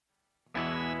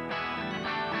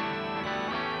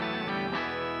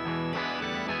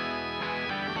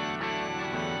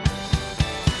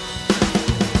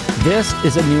This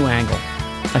is A New Angle,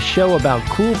 a show about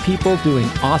cool people doing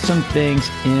awesome things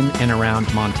in and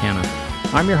around Montana.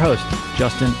 I'm your host,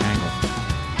 Justin Angle.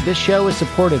 This show is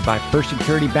supported by First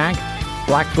Security Bank,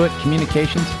 Blackfoot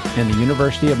Communications, and the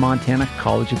University of Montana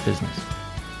College of Business.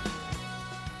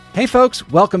 Hey folks,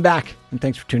 welcome back, and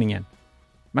thanks for tuning in.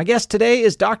 My guest today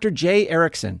is Dr. Jay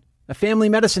Erickson, a family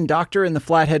medicine doctor in the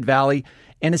Flathead Valley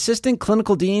and Assistant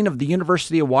Clinical Dean of the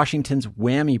University of Washington's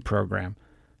WWAMI program,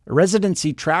 a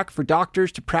residency track for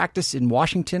doctors to practice in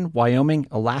Washington, Wyoming,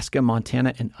 Alaska,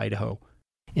 Montana, and Idaho.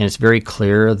 And it's very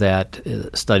clear that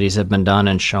studies have been done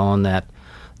and shown that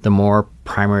the more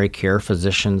primary care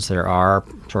physicians there are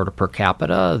sort of per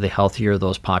capita, the healthier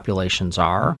those populations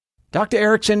are. Dr.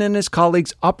 Erickson and his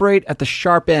colleagues operate at the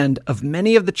sharp end of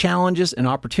many of the challenges and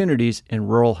opportunities in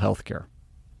rural healthcare.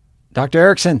 Dr.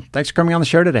 Erickson, thanks for coming on the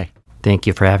show today. Thank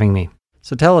you for having me.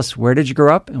 So tell us, where did you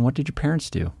grow up and what did your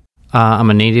parents do? I'm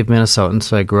a native Minnesotan,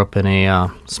 so I grew up in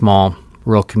a small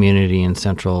rural community in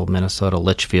central Minnesota,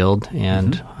 Litchfield,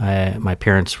 and my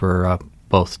parents were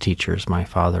both teachers. My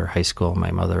father, high school,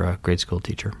 my mother, a grade school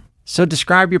teacher. So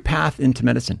describe your path into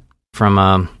medicine. From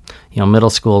middle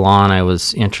school on, I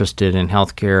was interested in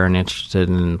healthcare and interested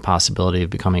in the possibility of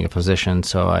becoming a physician.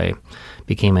 So I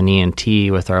became an ENT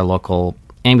with our local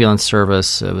ambulance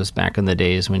service. It was back in the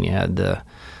days when you had the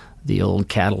old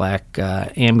Cadillac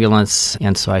ambulance.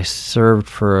 And so I served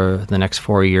for the next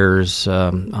 4 years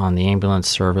on the ambulance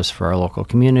service for our local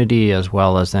community, as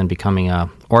well as then becoming a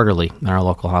orderly in our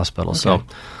local hospital. Okay. So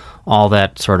all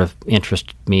that sort of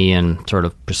interested me in sort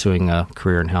of pursuing a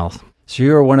career in health. So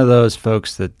you were one of those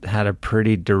folks that had a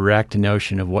pretty direct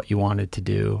notion of what you wanted to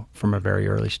do from a very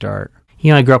early start.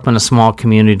 I grew up in a small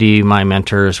community. My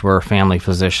mentors were family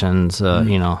physicians.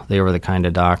 They were the kind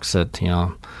of docs that,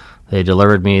 they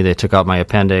delivered me, they took out my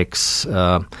appendix.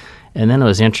 And then it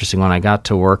was interesting when I got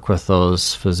to work with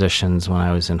those physicians when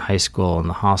I was in high school in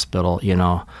the hospital,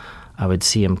 I would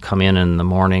see them come in the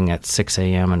morning at 6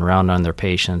 a.m. and round on their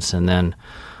patients and then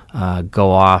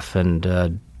go off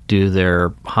and do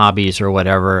their hobbies or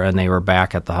whatever, and they were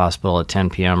back at the hospital at 10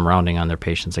 p.m. rounding on their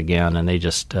patients again. And they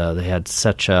just they had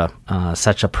such a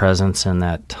presence in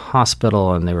that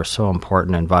hospital, and they were so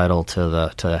important and vital to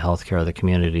the healthcare of the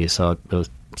community. So it was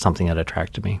something that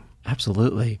attracted me.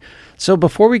 Absolutely. So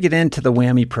before we get into the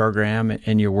WWAMI program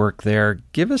and your work there,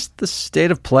 give us the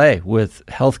state of play with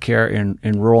healthcare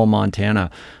in rural Montana.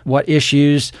 What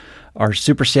issues are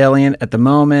super salient at the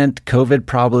moment? COVID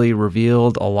probably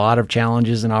revealed a lot of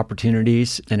challenges and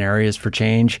opportunities and areas for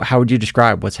change. How would you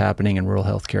describe what's happening in rural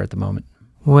healthcare at the moment?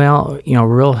 Well,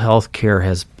 rural healthcare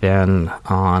has been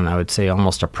on, I would say,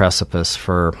 almost a precipice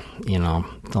for,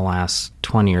 the last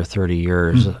 20 or 30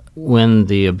 years. When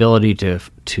the ability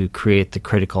to create the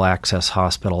Critical Access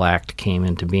Hospital Act came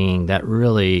into being, that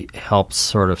really helped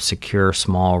sort of secure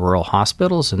small rural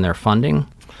hospitals and their funding.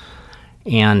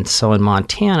 And so in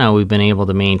Montana, we've been able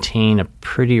to maintain a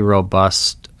pretty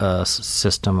robust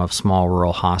system of small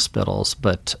rural hospitals.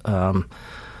 But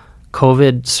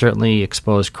COVID certainly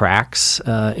exposed cracks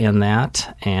in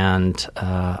that. And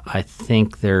I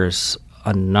think there's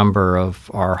a number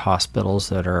of our hospitals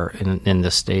that are in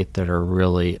the state that are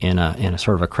really in a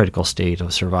sort of a critical state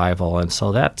of survival. And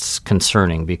so that's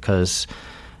concerning because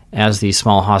as these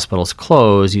small hospitals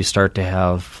close, you start to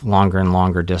have longer and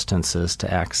longer distances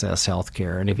to access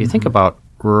healthcare. And if you think about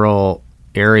rural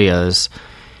areas,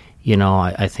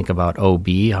 I think about OB,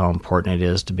 how important it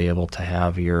is to be able to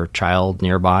have your child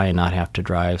nearby and not have to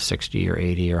drive 60 or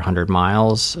 80 or 100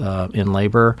 miles in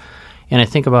labor. And I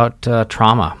think about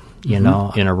trauma. In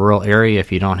a rural area,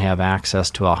 if you don't have access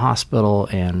to a hospital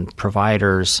and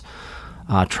providers,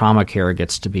 trauma care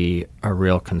gets to be a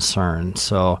real concern.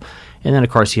 So, and then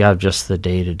of course you have just the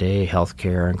day-to-day health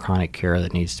care and chronic care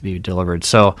that needs to be delivered.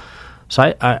 So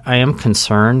I am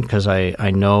concerned because I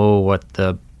know what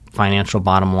the financial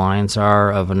bottom lines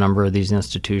are of a number of these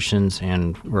institutions,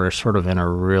 and we're sort of in a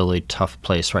really tough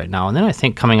place right now. And then I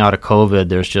think coming out of COVID,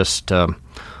 there's just a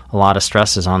lot of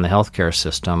stresses on the healthcare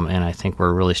system, and I think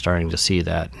we're really starting to see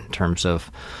that in terms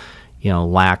of,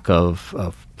 lack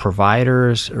of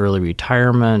providers, early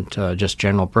retirement, just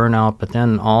general burnout, but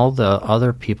then all the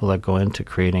other people that go into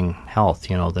creating health,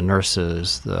 the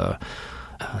nurses, the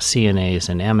CNAs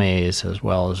and MAs, as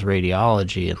well as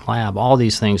radiology and lab, all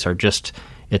these things are just,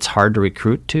 it's hard to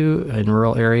recruit to in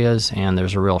rural areas, and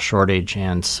there's a real shortage.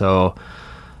 And so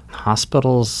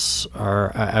hospitals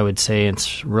are, I would say, in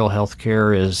rural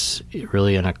healthcare is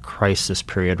really in a crisis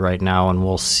period right now, and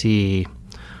we'll see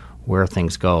where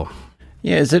things go.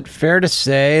 Yeah, is it fair to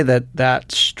say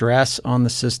that stress on the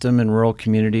system in rural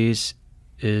communities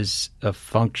is a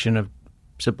function of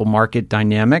simple market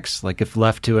dynamics? Like if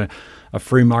left to a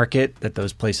free market, that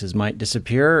those places might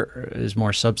disappear? Is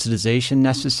more subsidization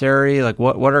necessary? Like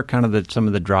what are kind of some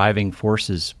of the driving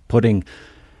forces putting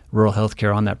rural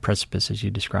healthcare on that precipice as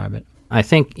you describe it? I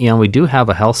think, we do have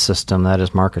a health system that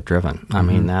is market driven. I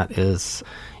mean, that is,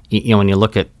 when you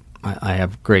look at, I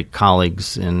have great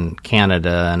colleagues in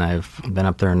Canada, and I've been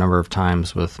up there a number of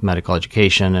times with medical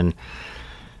education. And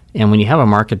when you have a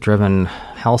market-driven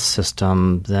health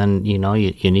system, then, you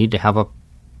need to have a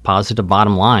positive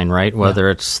bottom line, right? Whether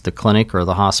it's the clinic or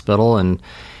the hospital. And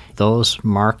those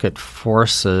market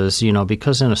forces,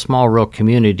 because in a small rural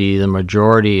community, the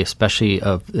majority, especially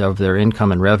of their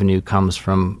income and revenue, comes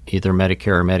from either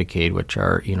Medicare or Medicaid, which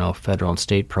are, federal and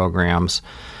state programs,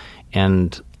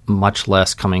 and much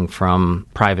less coming from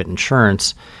private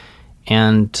insurance.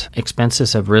 And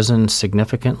expenses have risen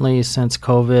significantly since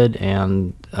COVID,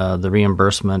 and the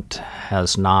reimbursement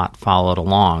has not followed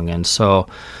along. And so,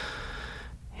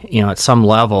 at some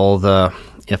level,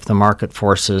 if the market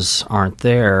forces aren't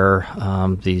there,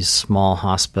 these small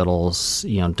hospitals,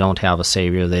 don't have a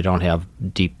savior. They don't have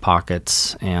deep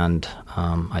pockets, and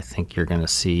I think you're going to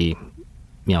see,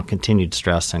 continued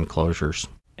stress and closures.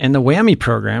 And the WWAMI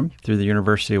program through the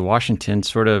University of Washington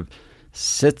sort of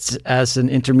sits as an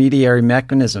intermediary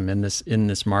mechanism in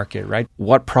this market, right?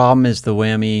 What problem is the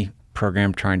WWAMI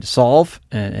program trying to solve,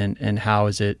 and how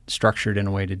is it structured in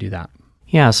a way to do that?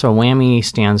 Yeah, so WWAMI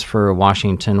stands for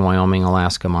Washington, Wyoming,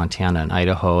 Alaska, Montana, and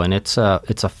Idaho, and it's a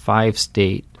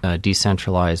 5-state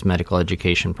decentralized medical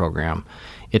education program.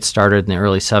 It started in the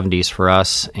early 70s for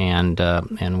us, and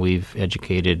we've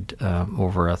educated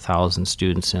over 1,000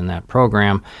 students in that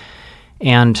program.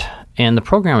 And the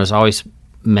program is always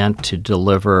meant to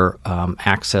deliver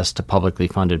access to publicly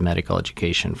funded medical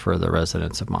education for the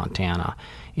residents of Montana.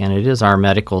 And it is our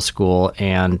medical school,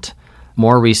 and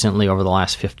more recently, over the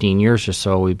last 15 years or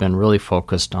so, we've been really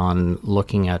focused on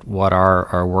looking at what are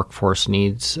our workforce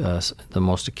needs, the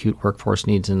most acute workforce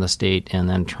needs in the state, and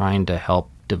then trying to help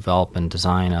develop and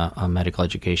design a medical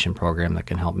education program that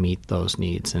can help meet those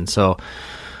needs. And so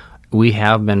we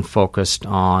have been focused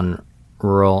on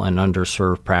rural and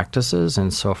underserved practices.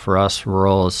 And so for us,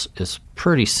 rural is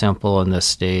pretty simple in this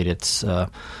state.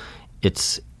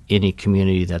 It's any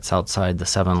community that's outside the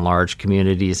 7 large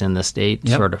communities in the state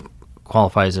sort of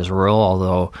qualifies as rural,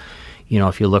 although,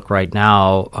 if you look right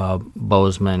now,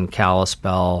 Bozeman,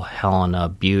 Kalispell, Helena,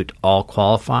 Butte all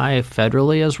qualify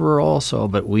federally as rural. So,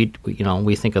 but we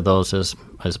think of those as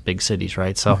big cities,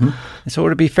 right? So, So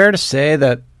would it be fair to say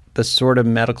that the sort of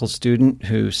medical student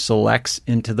who selects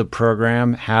into the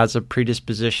program has a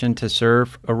predisposition to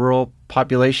serve a rural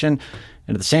population,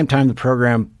 and at the same time, the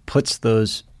program puts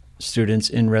those students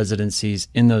in residencies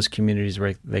in those communities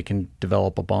where they can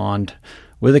develop a bond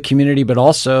with a community, but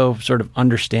also sort of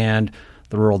understand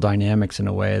the rural dynamics in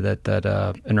a way that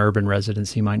an urban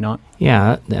residency might not?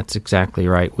 Yeah, that's exactly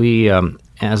right. We,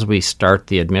 as we start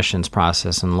the admissions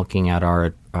process and looking at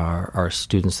our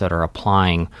students that are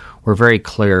applying, we're very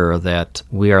clear that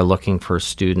we are looking for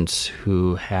students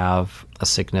who have a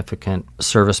significant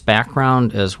service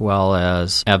background, as well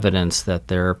as evidence that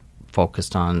they're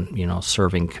focused on,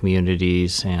 serving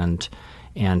communities and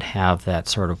have that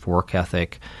sort of work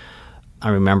ethic. I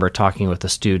remember talking with a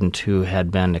student who had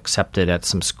been accepted at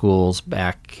some schools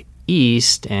back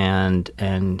east,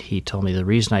 and he told me the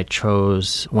reason I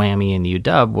chose WWAMI and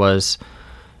UW was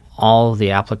all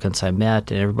the applicants I met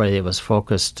and everybody that was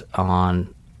focused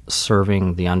on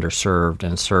serving the underserved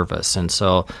and service. And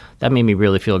so that made me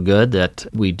really feel good that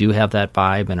we do have that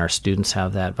vibe and our students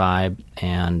have that vibe.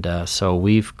 And so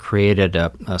we've created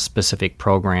a specific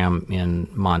program in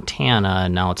Montana,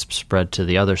 and now it's spread to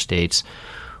the other states,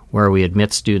 where we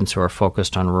admit students who are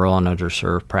focused on rural and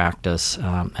underserved practice,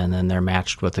 and then they're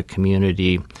matched with a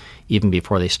community even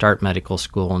before they start medical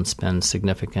school, and spend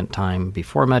significant time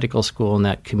before medical school in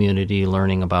that community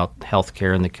learning about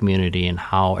healthcare in the community and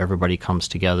how everybody comes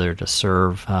together to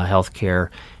serve healthcare.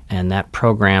 And that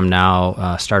program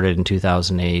now started in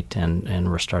 2008, and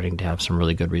we're starting to have some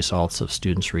really good results of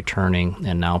students returning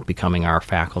and now becoming our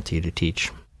faculty to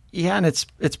teach. Yeah, and it's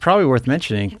probably worth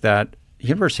mentioning that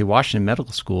University of Washington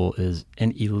Medical School is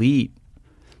an elite,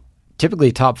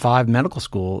 typically top 5 medical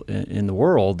school in the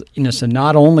world. So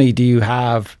not only do you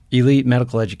have elite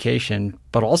medical education,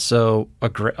 but also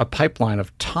a pipeline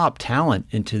of top talent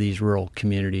into these rural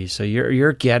communities. So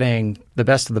you're getting the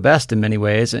best of the best in many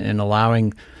ways, and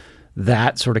allowing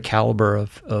that sort of caliber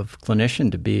of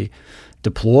clinician to be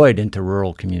deployed into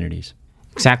rural communities.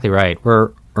 Exactly right.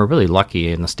 We're really lucky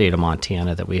in the state of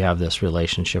Montana that we have this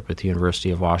relationship with the University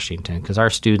of Washington, because our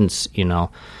students,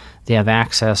 they have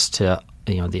access to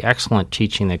the excellent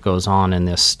teaching that goes on in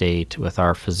this state with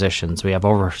our physicians. We have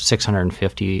over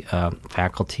 650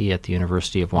 faculty at the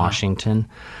University of Washington.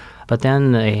 But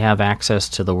then they have access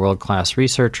to the world-class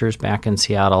researchers back in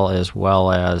Seattle, as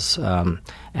well as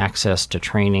access to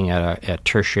training at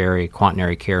tertiary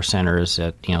quaternary care centers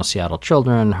at Seattle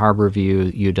Children,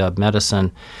 Harborview, UW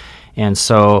Medicine. And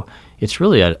so it's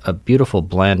really a beautiful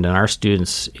blend. And our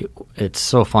students, it's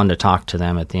so fun to talk to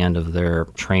them at the end of their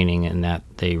training, and that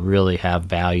they really have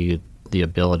valued the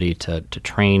ability to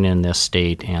train in this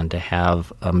state and to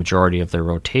have a majority of their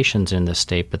rotations in this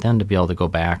state, but then to be able to go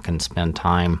back and spend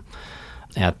time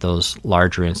at those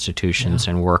larger institutions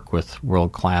and work with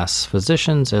world-class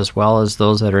physicians, as well as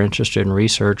those that are interested in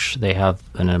research. They have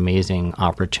an amazing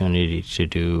opportunity to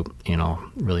do,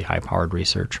 really high-powered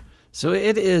research. So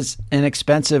it is an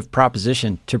expensive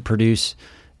proposition to produce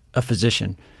a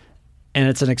physician, and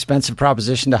it's an expensive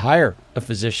proposition to hire a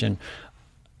physician.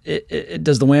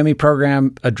 Does the WWAMI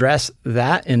program address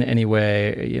that in any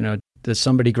way? Does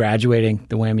somebody graduating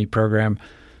the WWAMI program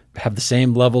have the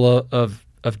same level of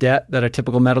debt that a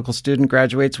typical medical student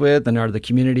graduates with? And are the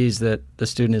communities that the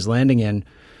student is landing in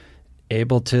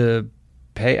able to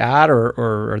pay at,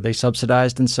 or are they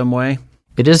subsidized in some way?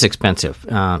 It is expensive.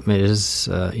 It is,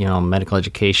 medical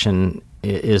education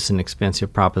is an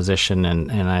expensive proposition,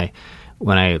 and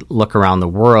when I look around the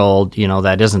world,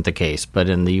 that isn't the case, but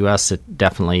in the U.S. it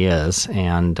definitely is.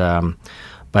 And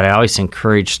but I always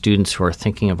encourage students who are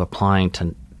thinking of applying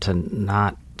to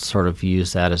not sort of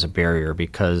use that as a barrier,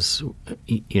 because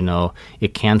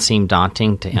it can seem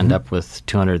daunting to end up with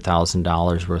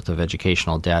 $200,000 worth of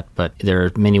educational debt, but there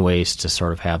are many ways to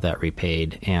sort of have that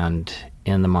repaid. And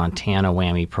in the Montana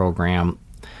WWAMI program,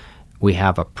 we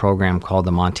have a program called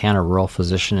the Montana Rural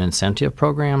Physician Incentive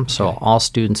Program. So all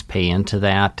students pay into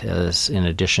that as in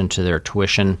addition to their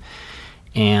tuition.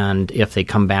 And if they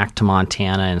come back to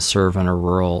Montana and serve in a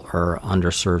rural or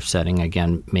underserved setting,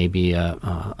 again, maybe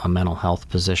a mental health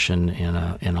position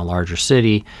in a larger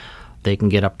city, they can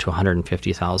get up to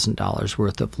 $150,000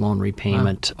 worth of loan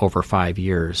repayment over 5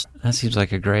 years. That seems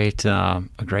like a great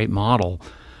model.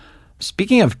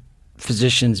 Speaking of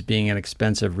physicians being an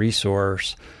expensive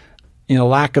resource,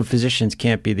 lack of physicians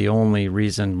can't be the only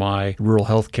reason why rural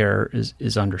healthcare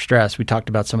is under stress. We talked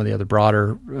about some of the other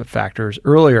broader factors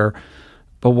earlier,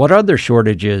 but what other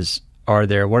shortages are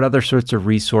there? What other sorts of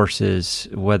resources,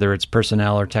 whether it's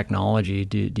personnel or technology,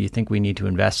 do you think we need to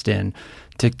invest in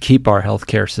to keep our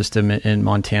healthcare system in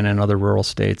Montana and other rural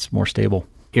states more stable?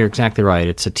 You're exactly right.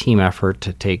 It's a team effort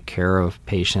to take care of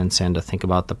patients and to think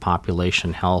about the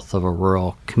population health of a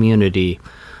rural community.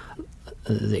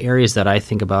 The areas that I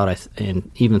think about, and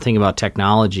even think about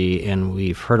technology, and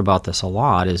we've heard about this a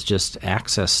lot, is just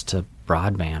access to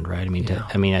broadband, right?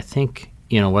 I think,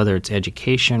 whether it's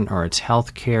education or it's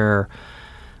healthcare,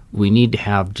 we need to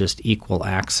have just equal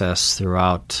access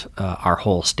throughout our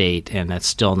whole state, and that's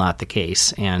still not the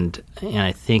case. And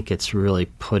I think it's really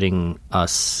putting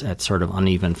us at sort of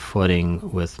uneven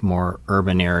footing with more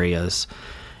urban areas.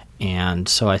 And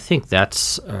so I think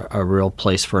that's a real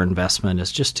place for investment,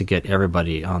 is just to get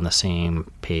everybody on the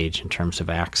same page in terms of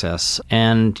access.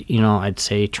 And, I'd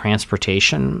say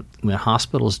transportation. When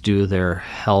hospitals do their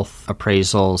health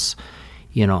appraisals,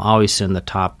 always in the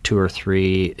top 2 or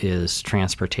 3 is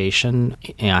transportation.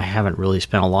 And I haven't really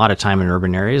spent a lot of time in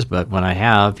urban areas, but when I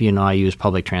have, I use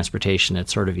public transportation.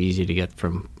 It's sort of easy to get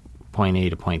from point A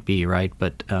to point B, right?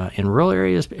 But in rural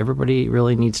areas, everybody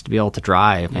really needs to be able to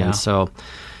drive. Yeah. And so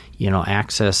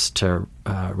access to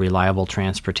reliable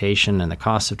transportation and the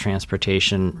cost of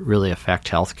transportation really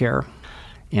affect healthcare.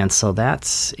 And so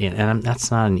that's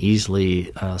not an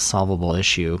easily solvable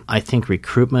issue. I think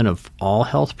recruitment of all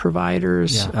health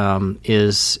providers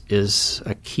is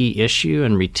a key issue,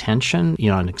 and retention.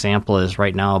 An example is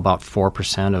right now about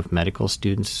 4% of medical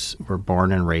students were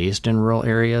born and raised in rural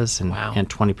areas, and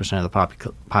 20% of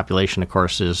the population, of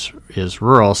course, is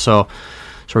rural. So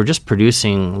we're just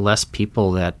producing less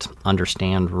people that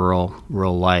understand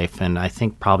rural life, and I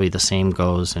think probably the same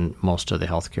goes in most of the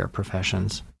healthcare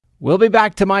professions. We'll be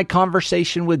back to my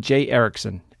conversation with Jay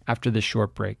Erickson after this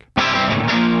short break. A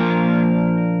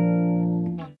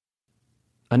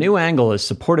New Angle is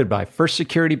supported by First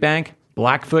Security Bank,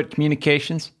 Blackfoot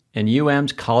Communications, and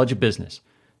UM's College of Business.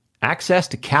 Access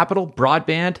to capital,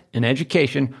 broadband, and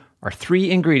education are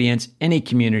 3 ingredients any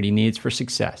community needs for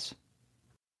success.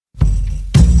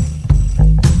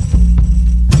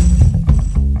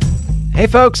 Hey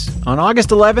folks, on August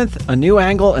 11th, A New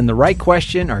Angle and The Right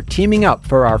Question are teaming up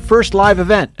for our first live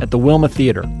event at the Wilma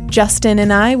Theater. Justin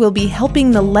and I will be helping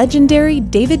the legendary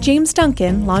David James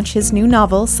Duncan launch his new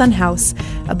novel, Son House,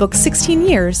 a book 16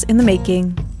 years in the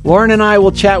making. Lauren and I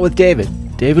will chat with David.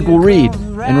 David will read,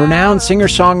 and renowned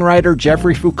singer-songwriter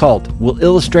Jeffrey Foucault will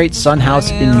illustrate Son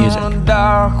House in music.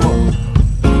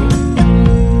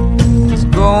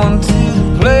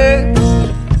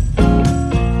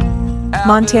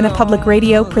 Montana Public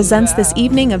Radio presents this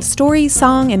evening of story,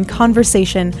 song, and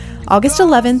conversation, August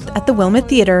 11th at the Wilmette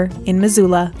Theater in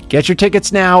Missoula. Get your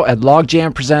tickets now at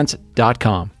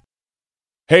logjampresents.com.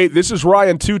 Hey, this is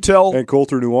Ryan Tutel and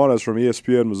Coulter Nuanez from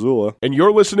ESPN Missoula, and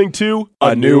you're listening to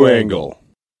A New Angle.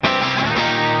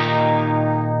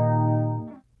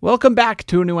 Welcome back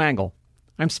to A New Angle.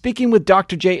 I'm speaking with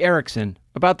Dr. Jay Erickson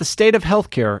about the state of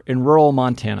healthcare in rural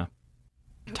Montana.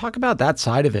 Talk about that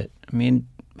side of it. I mean,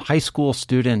 high school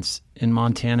students in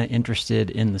Montana interested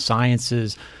in the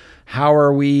sciences. How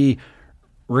are we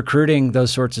recruiting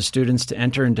those sorts of students to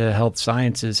enter into health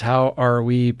sciences? How are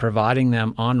we providing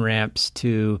them on-ramps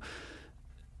to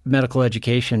medical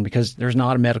education? Because there's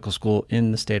not a medical school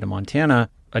in the state of Montana.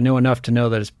 I know enough to know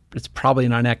that it's probably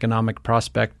not an economic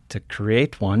prospect to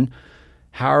create one.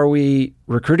 How are we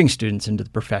recruiting students into the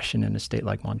profession in a state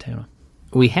like Montana?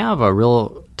 We have a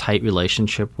real tight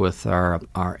relationship with our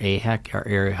AHEC, our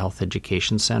Area Health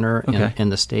Education Center in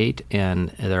the state, and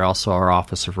they're also our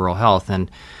Office of Rural Health.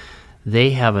 And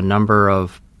they have a number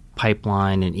of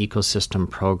pipeline and ecosystem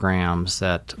programs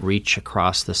that reach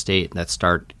across the state that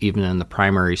start even in the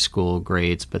primary school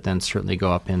grades, but then certainly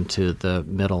go up into the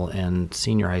middle and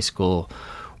senior high school.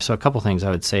 So a couple things I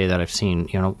would say that I've seen.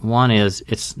 One is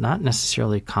it's not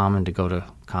necessarily common to go to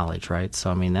college, right?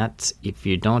 So, I mean, that's if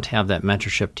you don't have that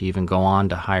mentorship to even go on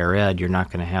to higher ed, you're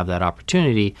not going to have that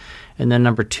opportunity. And then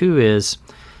number two is,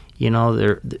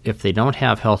 if they don't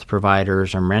have health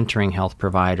providers or mentoring health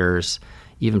providers,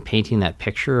 even painting that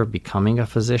picture of becoming a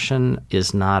physician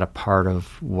is not a part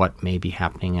of what may be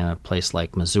happening in a place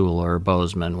like Missoula or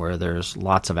Bozeman, where there's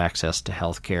lots of access to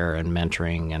healthcare and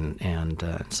mentoring and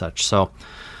such. So,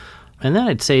 and then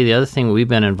I'd say the other thing we've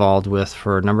been involved with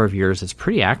for a number of years that's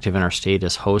pretty active in our state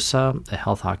is HOSA, the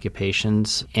Health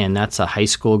Occupations, and that's a high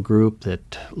school group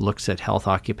that looks at health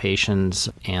occupations,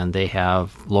 and they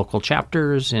have local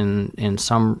chapters in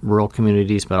some rural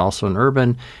communities, but also in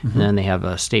urban, and then they have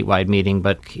a statewide meeting.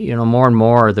 But, more and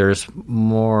more there's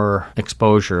more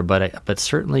exposure, but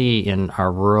certainly in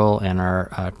our rural and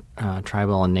our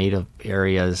tribal and native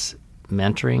areas,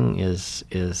 mentoring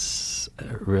is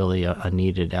really a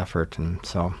needed effort. And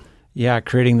so,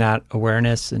 creating that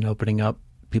awareness and opening up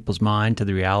people's mind to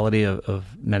the reality of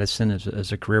medicine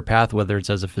as a career path, whether it's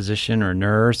as a physician or a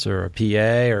nurse or a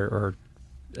PA or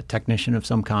a technician of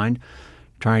some kind,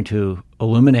 trying to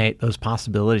illuminate those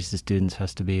possibilities to students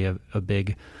has to be a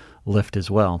big lift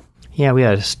as well. Yeah, we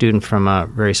had a student from a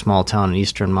very small town in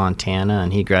eastern Montana,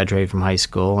 and he graduated from high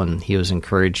school, and he was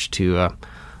encouraged to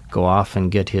go off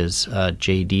and get his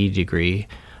JD degree.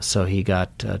 So he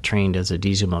got trained as a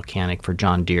diesel mechanic for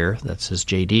John Deere. That's his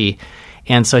JD.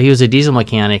 And so he was a diesel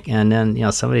mechanic. And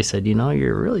then, somebody said,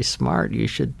 you're really smart. You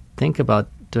should think about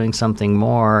doing something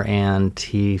more. And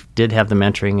he did have the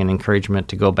mentoring and encouragement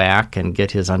to go back and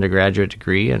get his undergraduate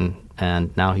degree.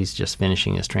 And now he's just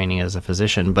finishing his training as a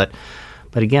physician. But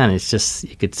again, it's just,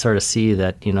 you could sort of see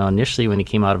that, initially when he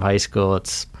came out of high school,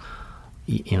 it's,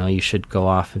 you should go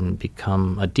off and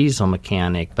become a diesel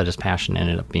mechanic, but his passion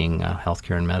ended up being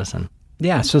healthcare and medicine.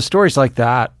 Yeah, so stories like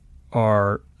that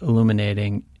are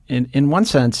illuminating. In one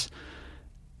sense,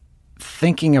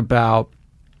 thinking about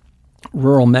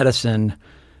rural medicine,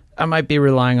 I might be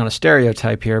relying on a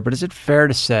stereotype here, but is it fair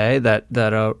to say that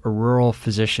a rural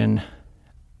physician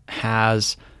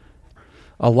has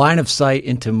a line of sight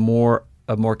into a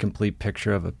more complete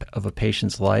picture of a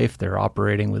patient's life? They're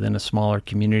operating within a smaller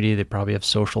community. They probably have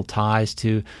social ties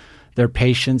to their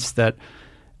patients that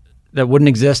wouldn't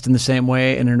exist in the same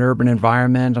way in an urban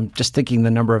environment. I'm just thinking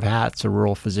the number of hats a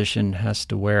rural physician has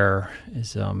to wear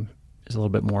is a little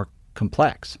bit more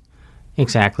complex.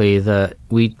 Exactly.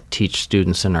 We teach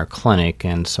students in our clinic,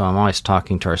 and so I'm always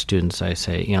talking to our students. I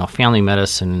say, family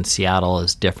medicine in Seattle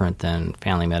is different than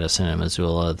family medicine in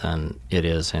Missoula than it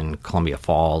is in Columbia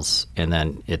Falls, and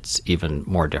then it's even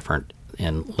more different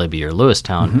in Libby or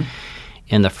Lewistown. Mm-hmm.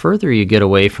 And the further you get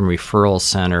away from referral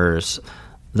centers,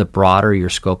 the broader your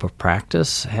scope of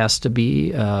practice has to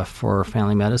be for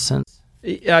family medicine.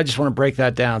 I just want to break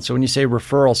that down. So when you say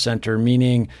referral center,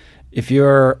 meaning if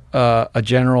you're a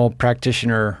general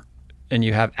practitioner and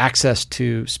you have access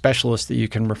to specialists that you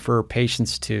can refer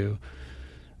patients to,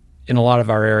 in a lot of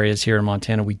our areas here in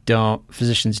Montana,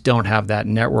 physicians don't have that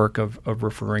network of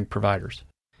referring providers.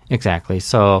 Exactly.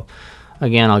 So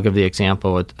again, I'll give the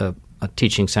example. A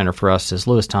teaching center for us is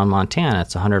Lewistown, Montana.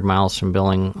 It's 100 miles from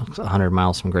Billings, 100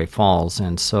 miles from Great Falls.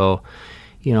 And so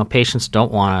patients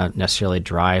don't want to necessarily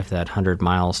drive that 100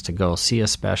 miles to go see a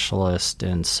specialist.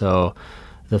 And so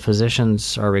the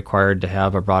physicians are required to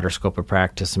have a broader scope of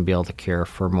practice and be able to care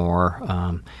for more.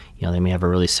 They may have a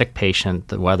really sick patient.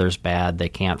 The weather's bad. They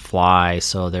can't fly,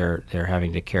 so they're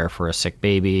having to care for a sick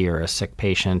baby or a sick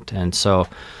patient. And so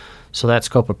that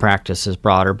scope of practice is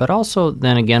broader. But also,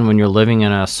 then again, when you're living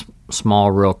in a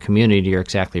small rural community, you're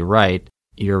exactly right.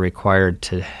 You're required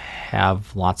to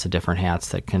have lots of different hats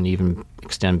that can even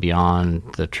extend beyond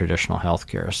the traditional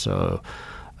healthcare. So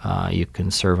you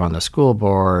can serve on the school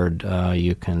board,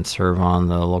 you can serve on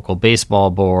the local baseball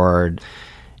board.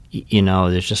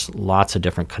 There's just lots of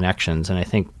different connections. And I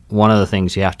think one of the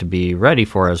things you have to be ready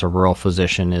for as a rural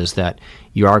physician is that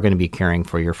you are going to be caring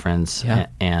for your friends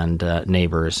and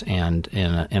neighbors. And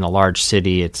in a large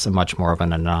city, it's much more of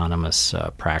an anonymous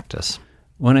practice.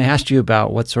 When I asked you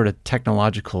about what sort of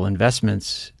technological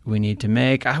investments we need to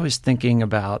make, I was thinking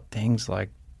about things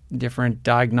like different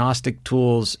diagnostic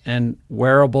tools and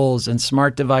wearables and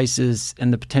smart devices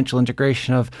and the potential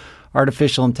integration of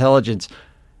artificial intelligence.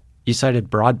 You cited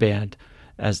broadband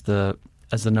as the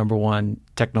number one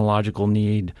technological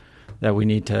need that we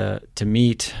need to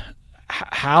meet.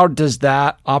 How does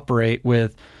that operate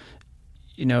with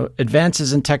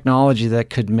advances in technology that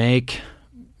could make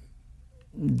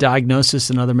diagnosis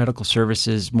and other medical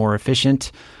services more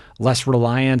efficient, less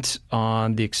reliant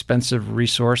on the expensive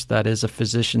resource that is a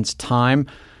physician's time,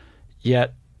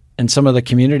 yet in some of the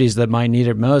communities that might need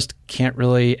it most can't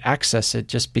really access it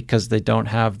just because they don't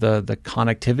have the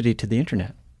connectivity to the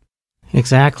internet?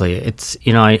 Exactly. It's,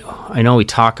 I know we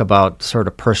talk about sort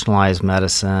of personalized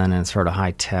medicine and sort of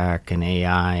high tech and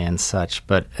AI and such,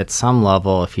 but at some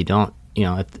level, if you don't,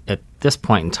 at this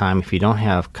point in time, if you don't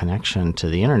have connection to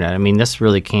the internet, this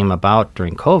really came about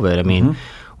during COVID.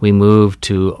 We moved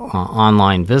to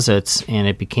online visits, and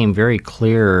it became very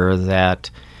clear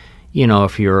that,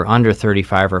 if you're under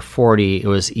 35 or 40, it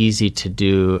was easy to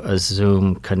do a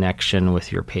Zoom connection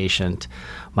with your patient.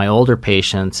 My older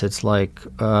patients, it's like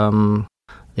they don't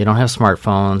have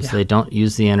smartphones, they don't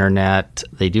use the internet,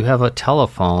 they do have a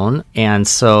telephone, and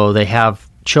so they have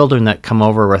children that come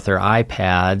over with their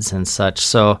iPads and such.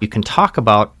 So you can talk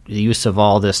about the use of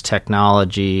all this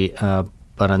technology,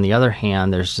 but on the other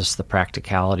hand, there's just the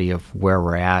practicality of where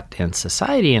we're at in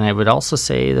society. And I would also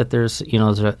say that there's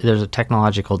a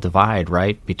technological divide,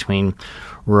 right, between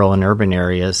rural and urban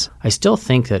areas. I still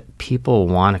think that people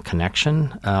want a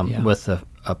connection with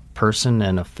a person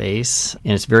and a face.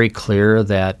 And it's very clear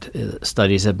that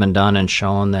studies have been done and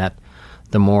shown that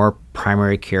the more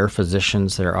primary care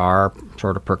physicians there are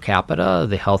sort of per capita,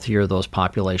 the healthier those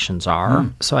populations are.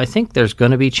 So I think there's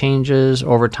going to be changes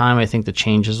over time. I think the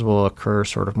changes will occur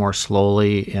sort of more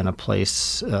slowly in a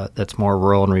place that's more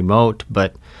rural and remote,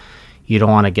 but you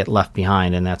don't want to get left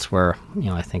behind. And that's where,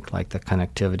 I think like the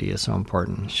connectivity is so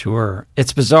important. Sure.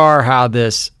 It's bizarre how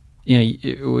this,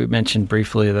 we mentioned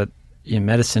briefly that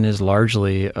medicine is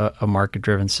largely a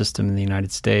market-driven system in the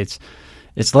United States.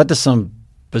 It's led to some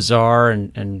bizarre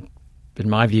and, in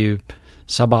my view,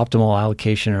 suboptimal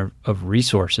allocation of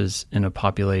resources in a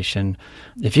population.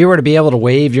 If you were to be able to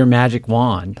wave your magic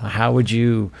wand, how would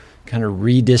you kind of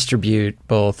redistribute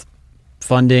both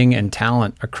funding and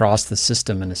talent across the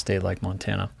system in a state like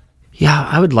Montana? Yeah,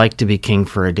 I would like to be king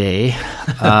for a day.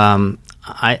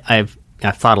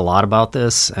 I've thought a lot about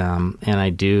this, and I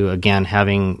do, again,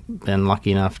 having been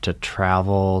lucky enough to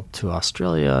travel to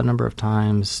Australia a number of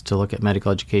times to look at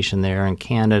medical education there, and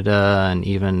Canada, and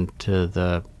even to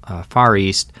the Far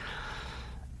East.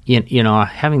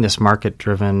 Having this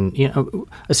market-driven,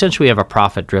 essentially we have a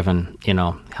profit-driven,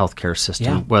 healthcare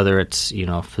system, whether it's,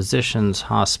 physicians,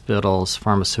 hospitals,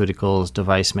 pharmaceuticals,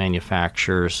 device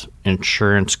manufacturers,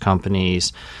 insurance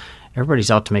companies.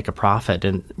 Everybody's out to make a profit,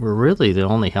 and we're really the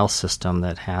only health system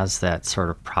that has that sort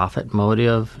of profit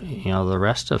motive. The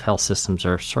rest of health systems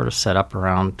are sort of set up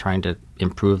around trying to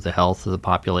improve the health of the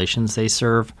populations they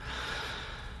serve.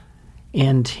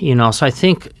 And, so I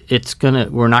think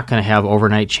we're not going to have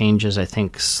overnight changes. I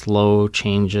think slow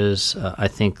changes. I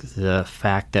think the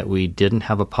fact that we didn't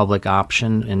have a public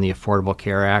option in the Affordable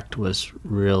Care Act was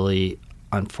really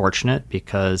unfortunate,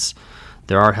 because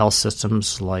there are health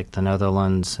systems like the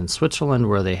Netherlands and Switzerland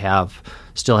where they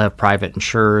still have private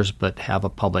insurers but have a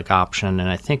public option. And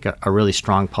I think a really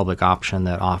strong public option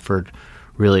that offered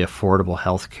really affordable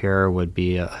health care would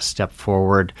be a step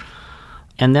forward.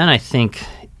 And then I think,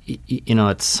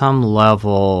 at some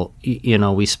level,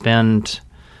 we spend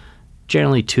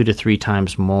generally 2 to 3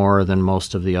 times more than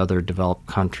most of the other developed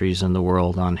countries in the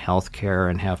world on health care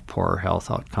and have poorer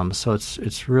health outcomes. So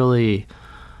it's really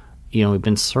we've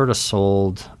been sort of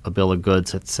sold a bill of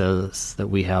goods that says that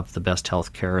we have the best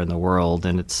health care in the world,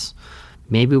 and it's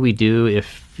maybe we do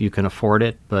if you can afford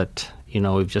it, but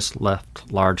we've just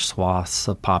left large swaths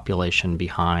of population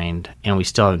behind, and we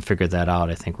still haven't figured that out.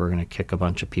 I think we're going to kick a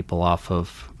bunch of people off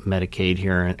of Medicaid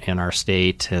here in our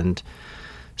state, and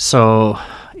so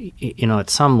at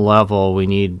some level we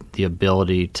need the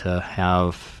ability to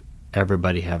have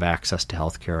everybody have access to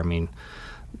health care.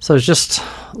 So there's just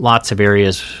lots of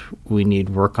areas we need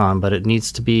work on, but it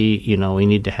needs to be, we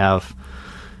need to have,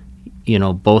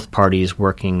 both parties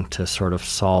working to sort of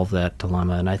solve that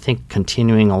dilemma. And I think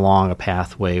continuing along a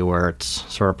pathway where it's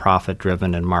sort of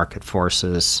profit-driven and market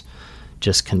forces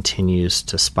just continues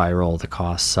to spiral the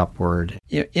costs upward.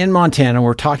 In Montana,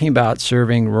 we're talking about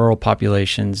serving rural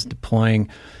populations, deploying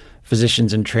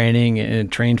physicians in training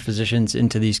and trained physicians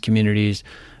into these communities.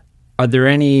 Are there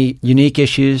any unique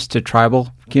issues to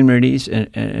tribal communities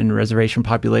and reservation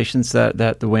populations that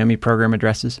the WWAMI program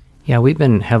addresses? Yeah, we've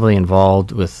been heavily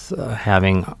involved with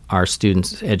having our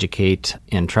students educate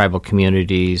in tribal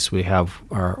communities. We have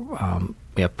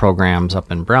we have programs up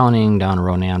in Browning, down in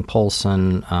Ronan,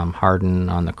 Polson, Hardin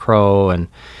on the Crow,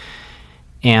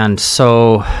 and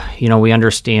so we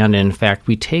understand. In fact,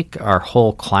 we take our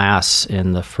whole class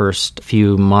in the first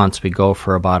few months. We go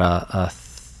for about a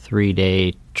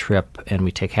 3-day trip, and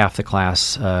we take half the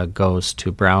class goes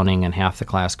to Browning and half the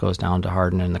class goes down to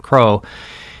Hardin and the Crow.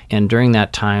 And during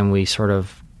that time, we sort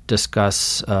of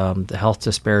discuss the health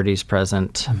disparities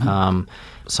present,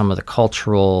 some of the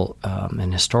cultural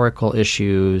and historical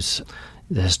issues,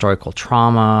 the historical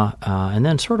trauma, and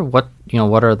then sort of what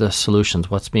are the solutions,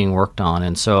 what's being worked on.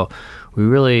 And so we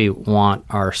really want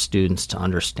our students to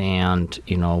understand,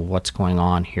 what's going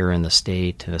on here in the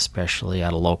state, and especially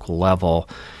at a local level.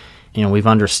 We've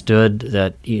understood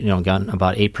that,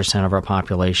 about 8% of our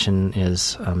population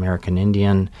is American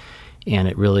Indian, and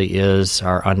it really is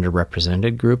our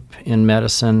underrepresented group in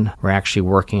medicine. We're actually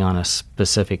working on a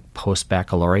specific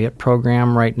post-baccalaureate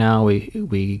program right now.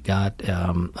 We got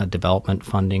a development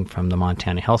funding from the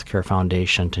Montana Healthcare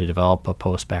Foundation to develop a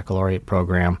post-baccalaureate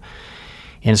program.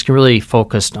 And it's really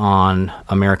focused on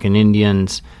American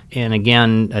Indians. And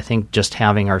again, I think just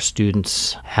having our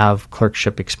students have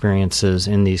clerkship experiences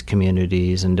in these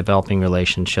communities and developing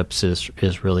relationships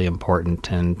is really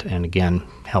important, and again,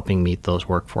 helping meet those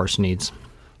workforce needs.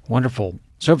 Wonderful.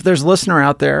 So if there's a listener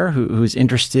out there who's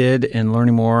interested in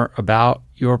learning more about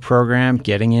your program,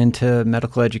 getting into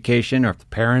medical education, or if the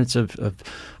parents of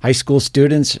high school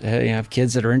students have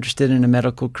kids that are interested in a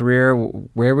medical career,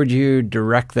 where would you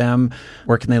direct them?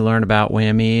 Where can they learn about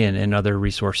WWAMI and other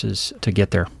resources to get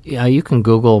there? Yeah, you can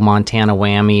Google Montana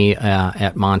WWAMI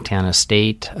at Montana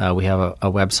State. We have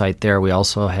a website there. We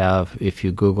also have, if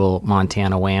you Google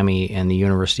Montana WWAMI and the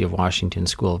University of Washington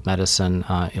School of Medicine,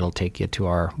 it'll take you to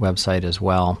our website as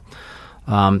well.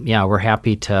 We're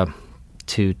happy to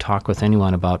talk with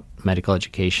anyone about medical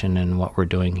education and what we're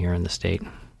doing here in the state.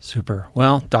 Super.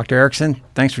 Well, Dr. Erickson,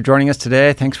 thanks for joining us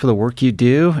today. Thanks for the work you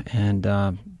do,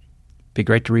 and be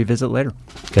great to revisit later.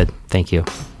 Good. Thank you.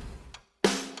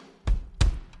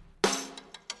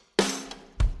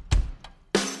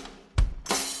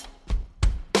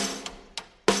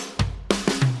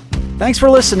 Thanks for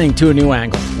listening to A New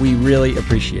Angle. We really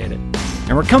appreciate it.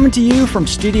 And we're coming to you from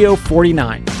Studio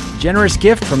 49. Generous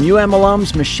gift from UM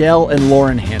alums Michelle and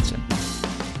Lauren Hansen.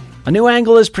 A New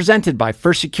Angle is presented by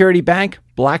First Security Bank,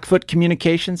 Blackfoot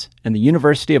Communications, and the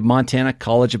University of Montana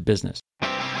College of Business.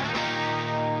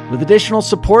 With additional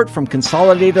support from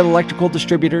Consolidated Electrical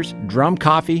Distributors, Drum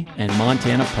Coffee, and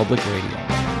Montana Public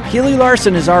Radio. Keely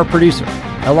Larson is our producer.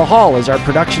 Ella Hall is our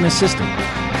production assistant.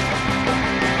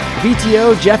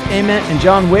 VTO, Jeff Ament, and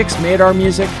John Wicks made our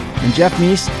music, and Jeff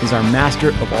Meese is our master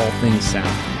of all things sound.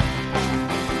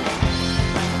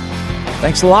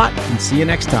 Thanks a lot, and see you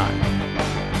next time.